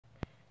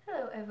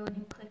everyone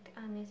who clicked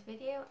on this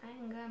video.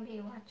 I'm gonna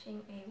be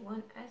watching a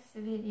Oneus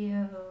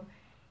video.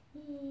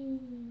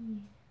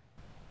 Yee.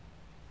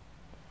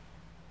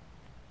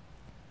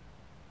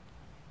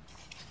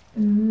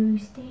 Ooh,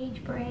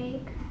 stage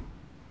break.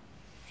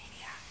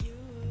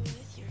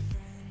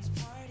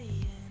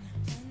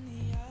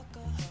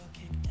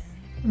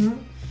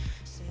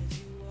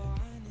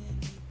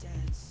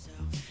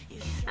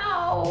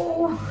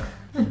 Oh!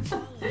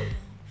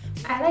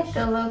 I like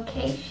the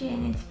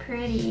location, it's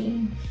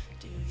pretty.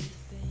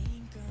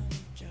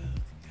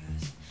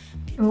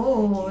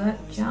 Oh,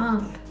 that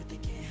jump.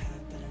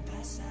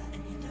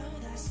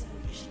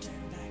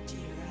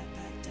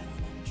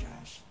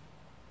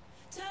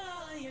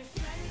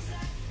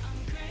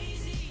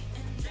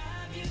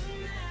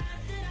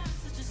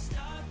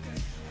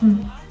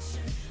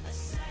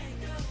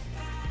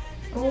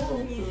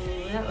 Oh,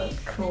 that looks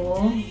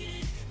cool.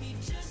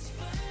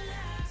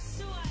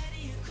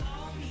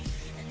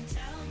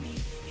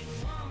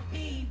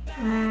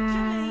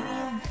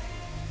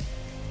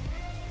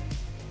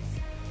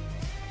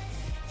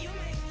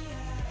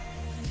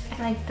 I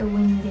like the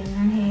wind in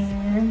her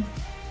hair.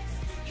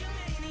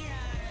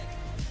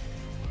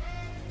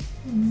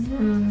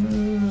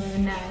 Ooh,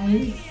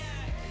 nice.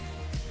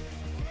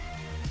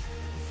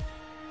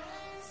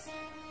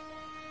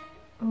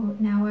 Oh,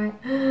 now what?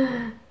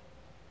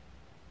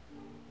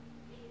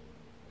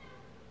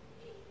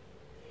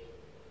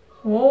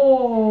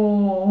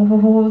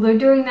 Whoa, they're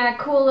doing that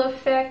cool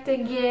effect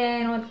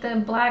again with the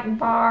black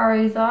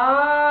bars.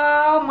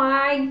 Oh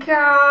my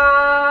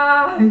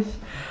gosh.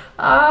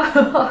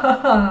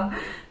 Oh,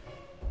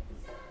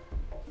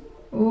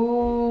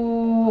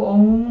 oh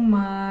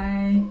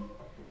my.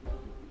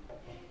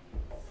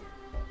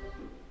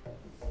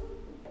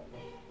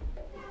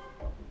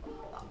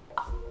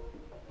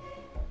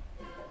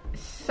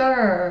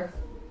 Sir.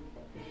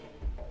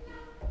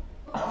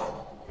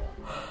 Oh,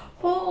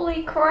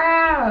 holy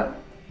crap.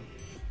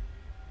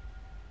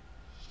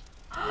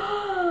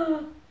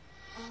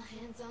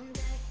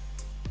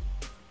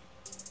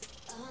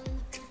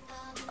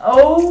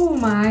 Oh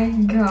my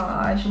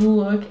gosh,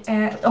 look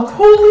at, oh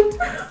holy,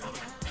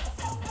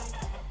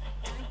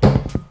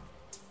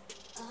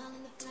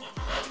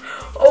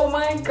 oh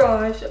my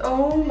gosh,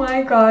 oh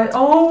my god,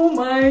 oh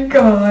my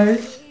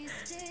gosh.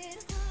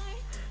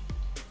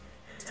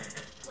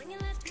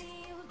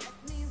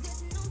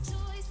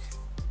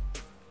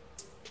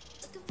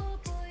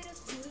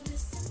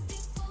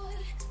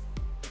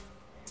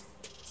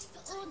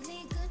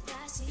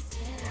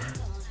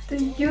 The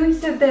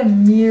use of the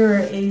mirror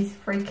is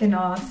freaking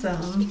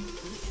awesome.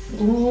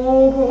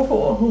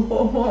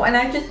 Ooh, and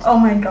I just, oh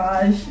my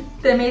gosh,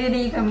 they made it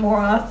even more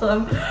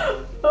awesome.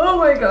 Oh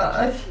my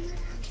gosh.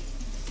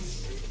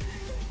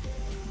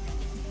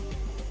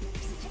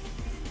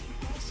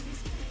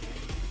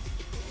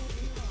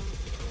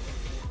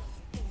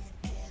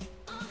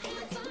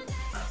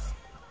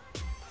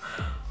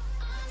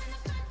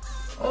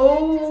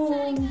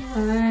 Oh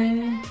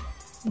my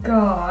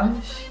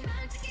gosh.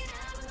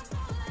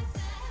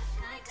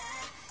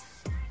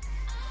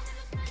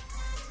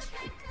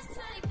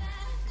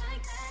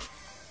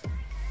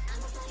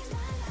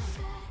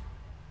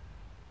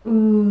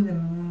 Ooh, the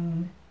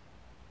moon.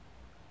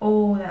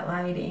 Oh, that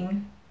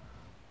lighting.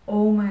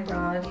 Oh my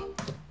god.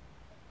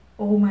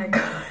 Oh my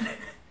god.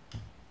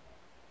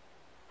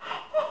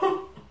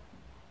 I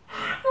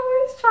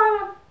was trying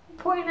to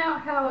point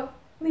out how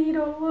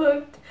Lito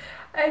looked,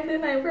 and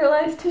then I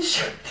realized his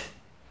shirt.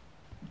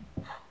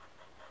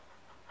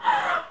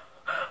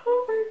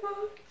 Oh my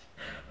gosh.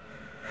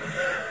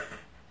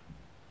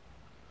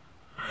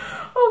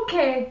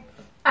 Okay.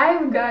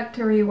 I've got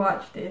to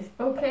rewatch this,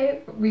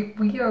 okay? We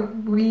are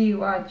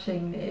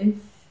rewatching this.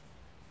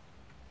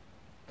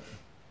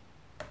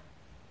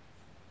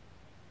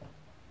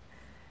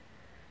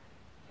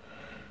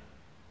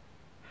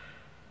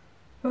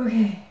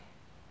 Okay.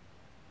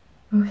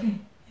 Okay,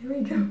 here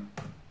we go.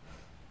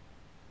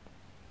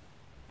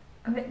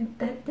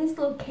 This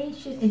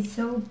location is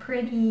so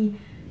pretty.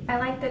 I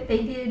like that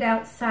they did it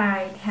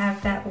outside,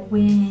 have that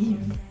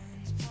wind.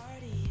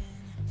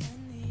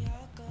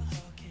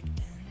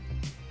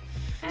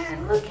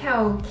 And look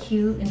how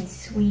cute and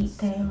sweet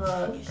they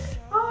look.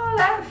 Oh,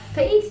 that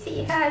face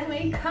he has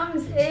when he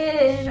comes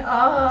in.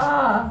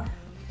 Oh.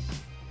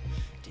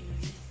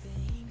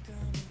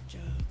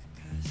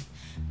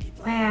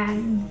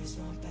 Man.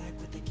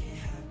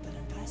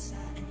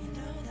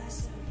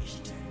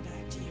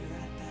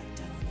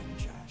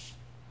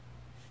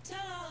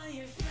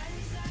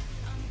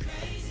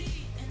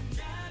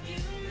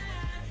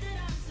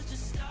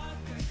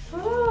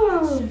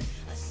 Ooh.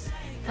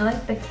 I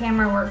like the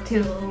camera work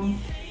too.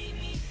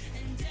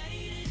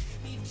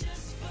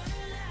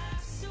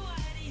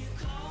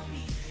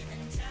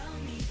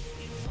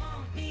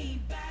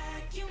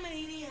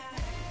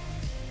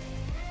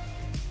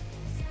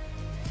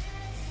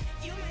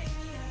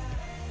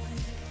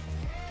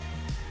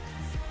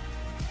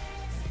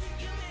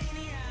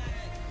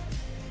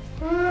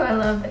 Ooh, I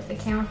love that the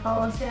camera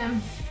follows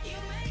him.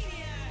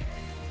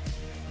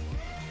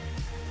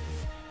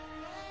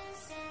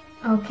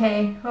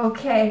 Okay,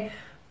 okay.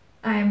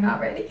 I am not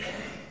ready.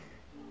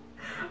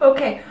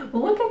 Okay,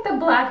 look at the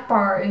black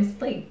bars.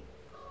 Like,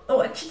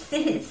 oh, just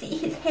see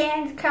his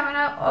hands coming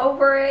up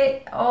over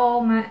it.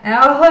 Oh my,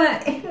 oh,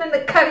 and then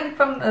the cutting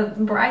from the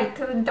bright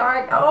to the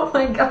dark. Oh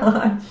my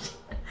gosh.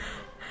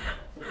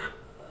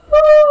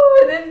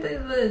 Oh, and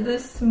then the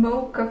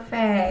smoke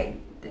effect.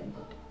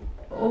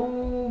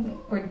 Oh,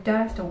 or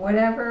dust or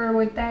whatever,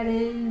 what that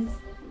is.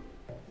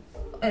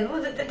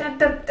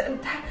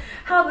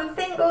 How the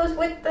thing goes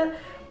with the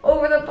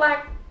over the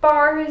black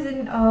bars,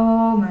 and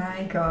oh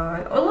my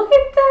god. Oh, look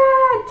at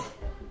that.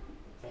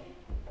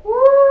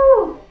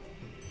 Woo.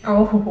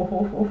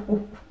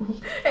 Oh,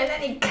 and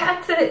then he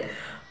cuts it.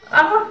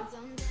 Oh.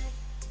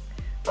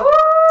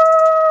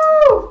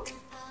 Oh.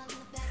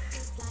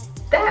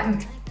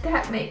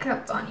 That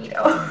makeup on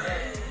Ito.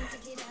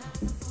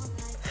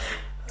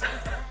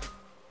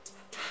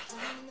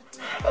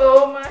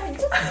 Oh my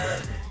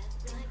god.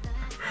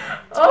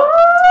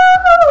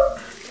 Oh!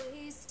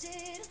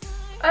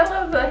 I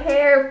love the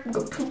hair.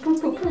 Go poof,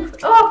 poof, poof, poof.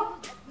 Oh!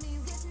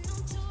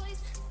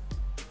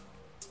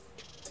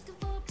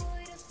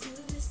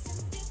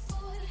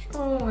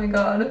 Oh my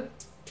god.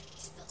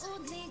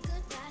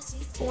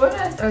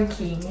 Oneus are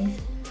kings.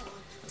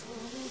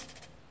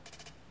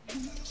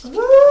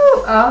 Woo!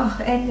 Oh,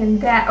 and then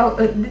that. Oh,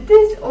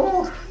 this.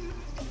 Oh!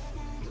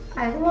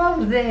 I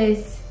love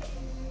this.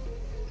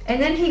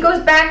 And then he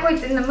goes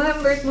backwards and the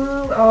members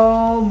move.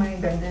 Oh my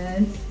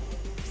goodness.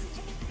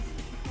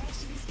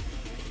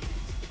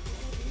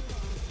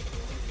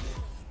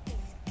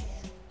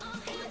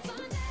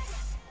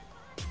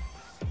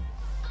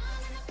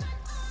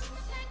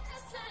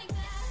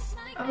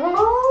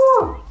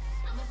 Oh!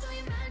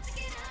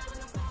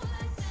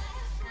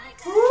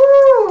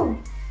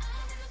 Woo!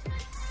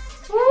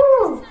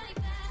 Woo!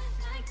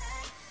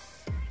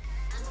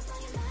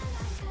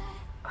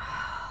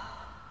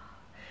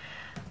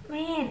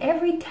 Man,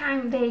 every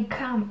time they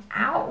come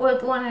out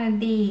with one of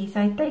these,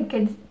 I think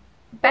it's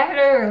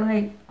better.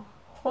 Like,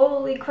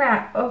 holy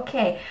crap.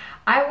 Okay,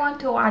 I want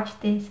to watch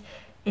this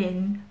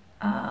in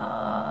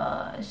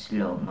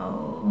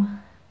slow-mo.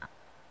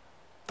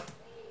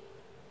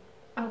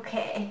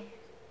 Okay,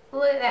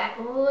 look at that.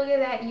 Look at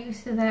that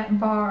use of that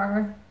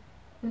bar.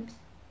 Oops.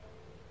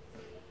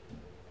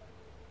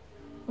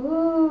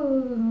 Ooh.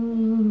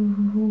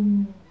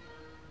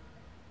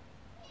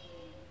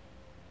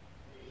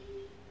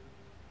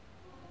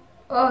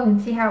 Oh,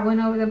 and see how it went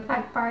over the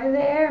black bar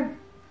there?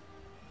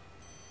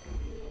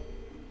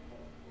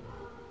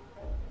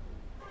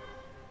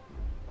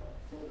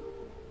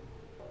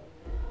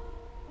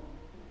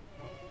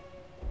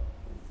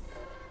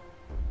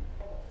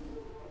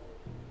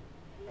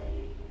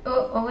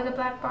 Oh, over the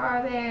black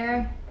bar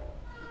there.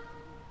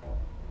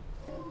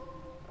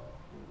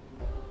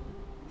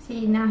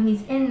 See, now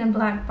he's in the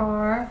black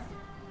bar.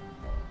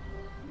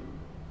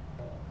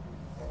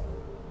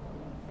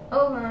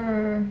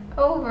 Over,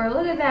 over,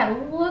 look at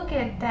that, look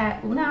at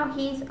that. Now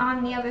he's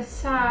on the other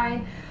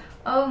side.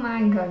 Oh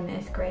my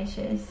goodness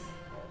gracious.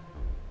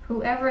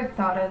 Whoever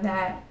thought of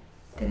that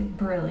did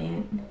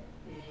brilliant.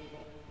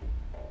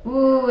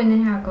 Ooh, and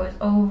then how it goes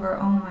over,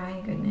 oh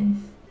my goodness.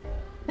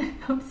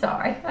 I'm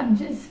sorry, I'm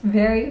just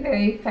very,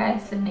 very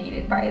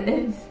fascinated by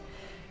this.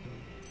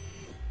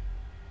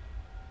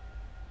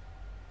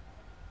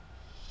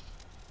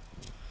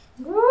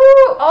 Woo!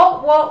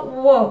 Oh, whoa,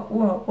 whoa,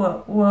 whoa,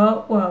 whoa,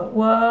 whoa, whoa,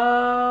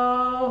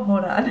 whoa.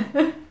 Hold on.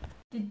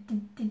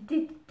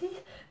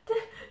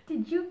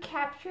 Did you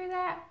capture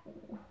that?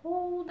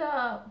 Hold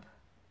up.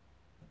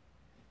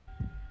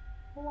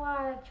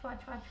 Watch,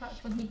 watch, watch,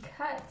 watch. When he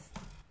cuts.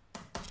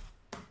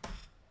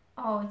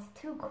 Oh, it's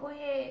too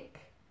quick.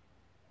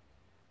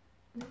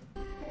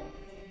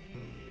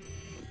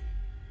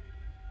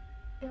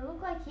 It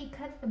looked like he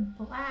cut the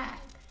black.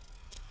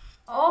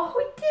 Oh,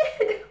 he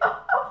did!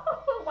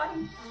 Oh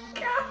my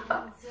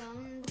god!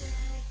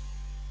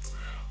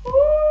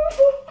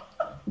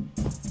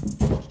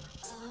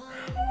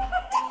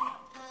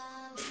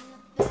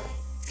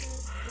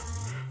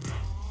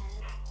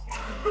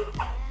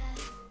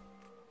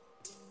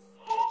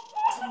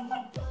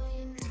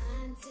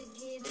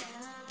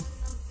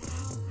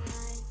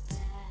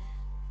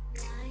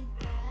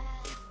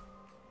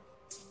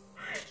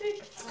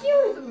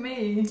 Excuse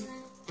me.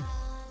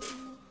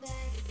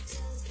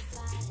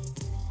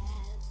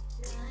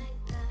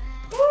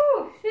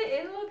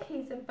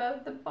 He's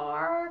above the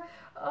bar.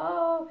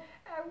 Oh,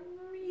 I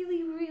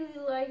really, really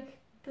like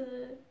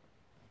the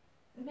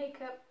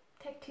makeup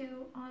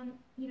tattoo on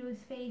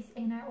Ito's face,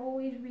 and I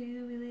always really,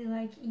 really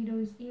like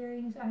Ito's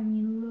earrings. I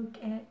mean, look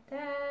at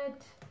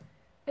that.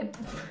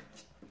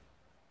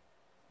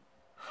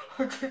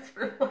 I just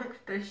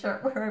realized the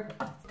shirt where I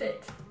paused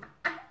it.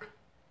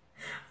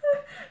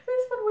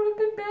 This one would have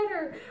been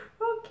better.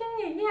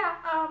 Okay, yeah,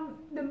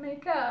 the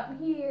makeup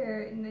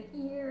here and the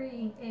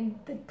earring and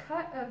the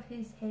cut of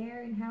his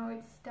hair and how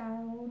it's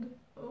styled.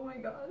 Oh my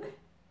god.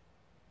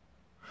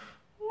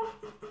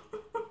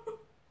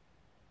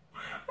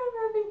 I'm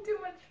having too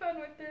much fun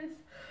with this.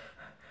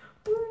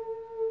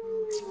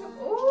 Ooh.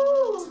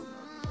 Ooh.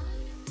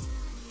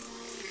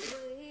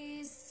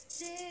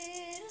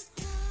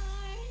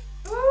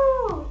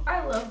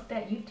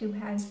 YouTube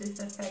has this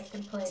effect to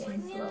play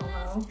in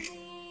slow-mo.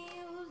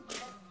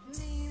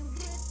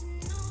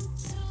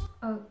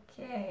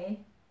 Okay,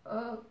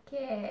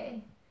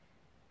 okay.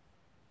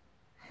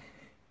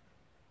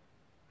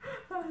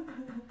 I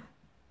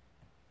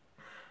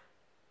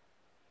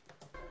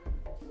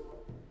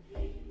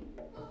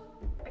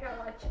gotta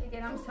watch it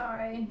again, I'm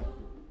sorry.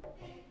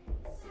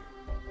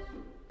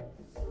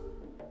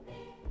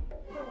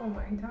 Oh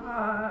my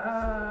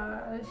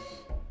gosh.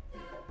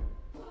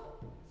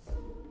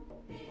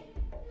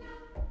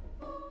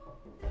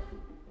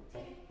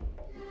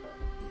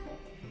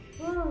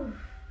 Whew.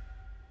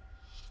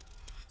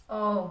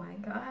 Oh my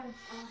gosh.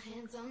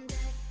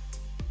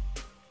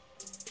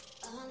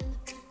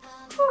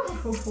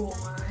 Oh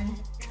my.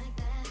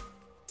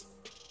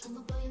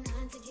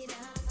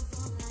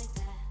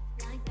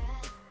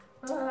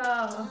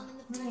 Oh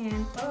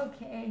man,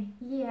 okay,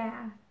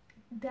 yeah,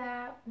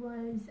 that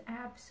was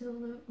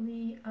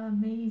absolutely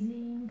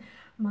amazing.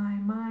 My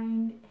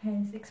mind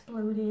has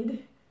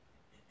exploded.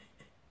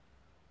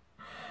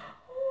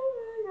 Oh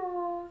my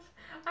gosh,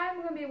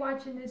 I'm gonna be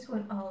watching this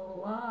one a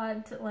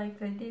lot like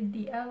I did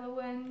the other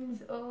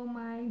ones. Oh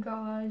my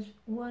gosh,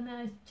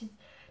 Oneus, just,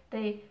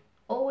 they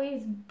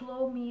always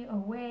blow me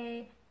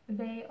away.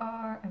 They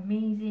are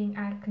amazing.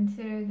 I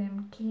consider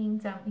them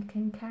kings. You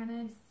can kind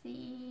of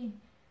see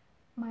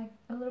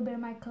a little bit of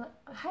my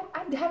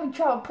I'm having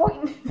trouble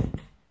pointing.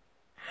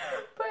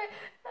 But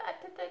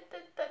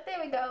there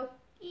we go,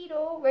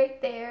 Edo right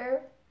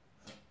there.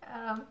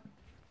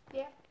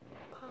 Yeah.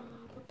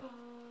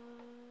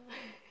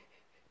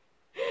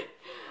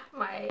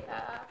 My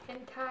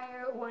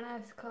entire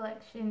Oneus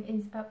collection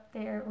is up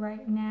there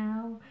right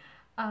now.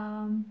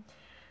 I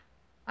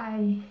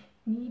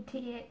need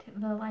to get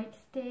the light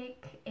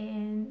stick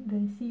and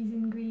the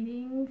season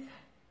greetings.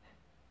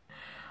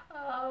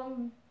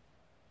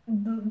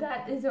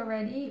 That is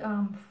already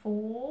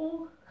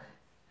full,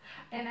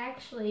 and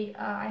actually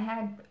I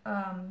had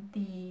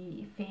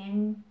the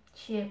fan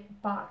chip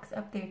box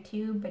up there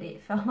too, but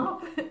it fell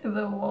off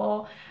the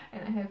wall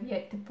and I have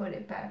yet to put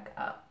it back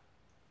up.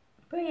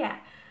 But yeah,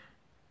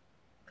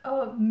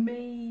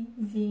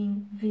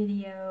 amazing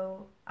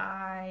video.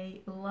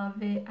 I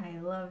love it, I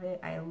love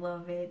it, I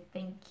love it.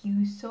 Thank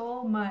you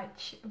so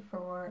much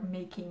for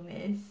making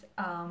this.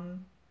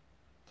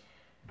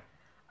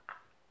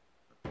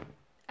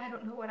 I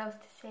don't know what else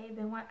to say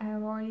than what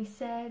I've already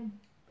said.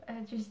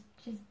 Just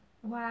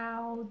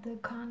wow, the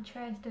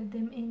contrast of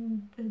them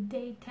in the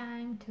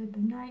daytime to the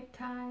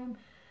nighttime.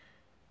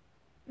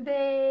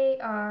 They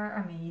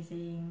are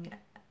amazing.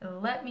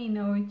 Let me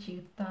know what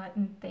you thought,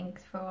 and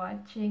thanks for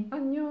watching.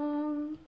 Annyeong!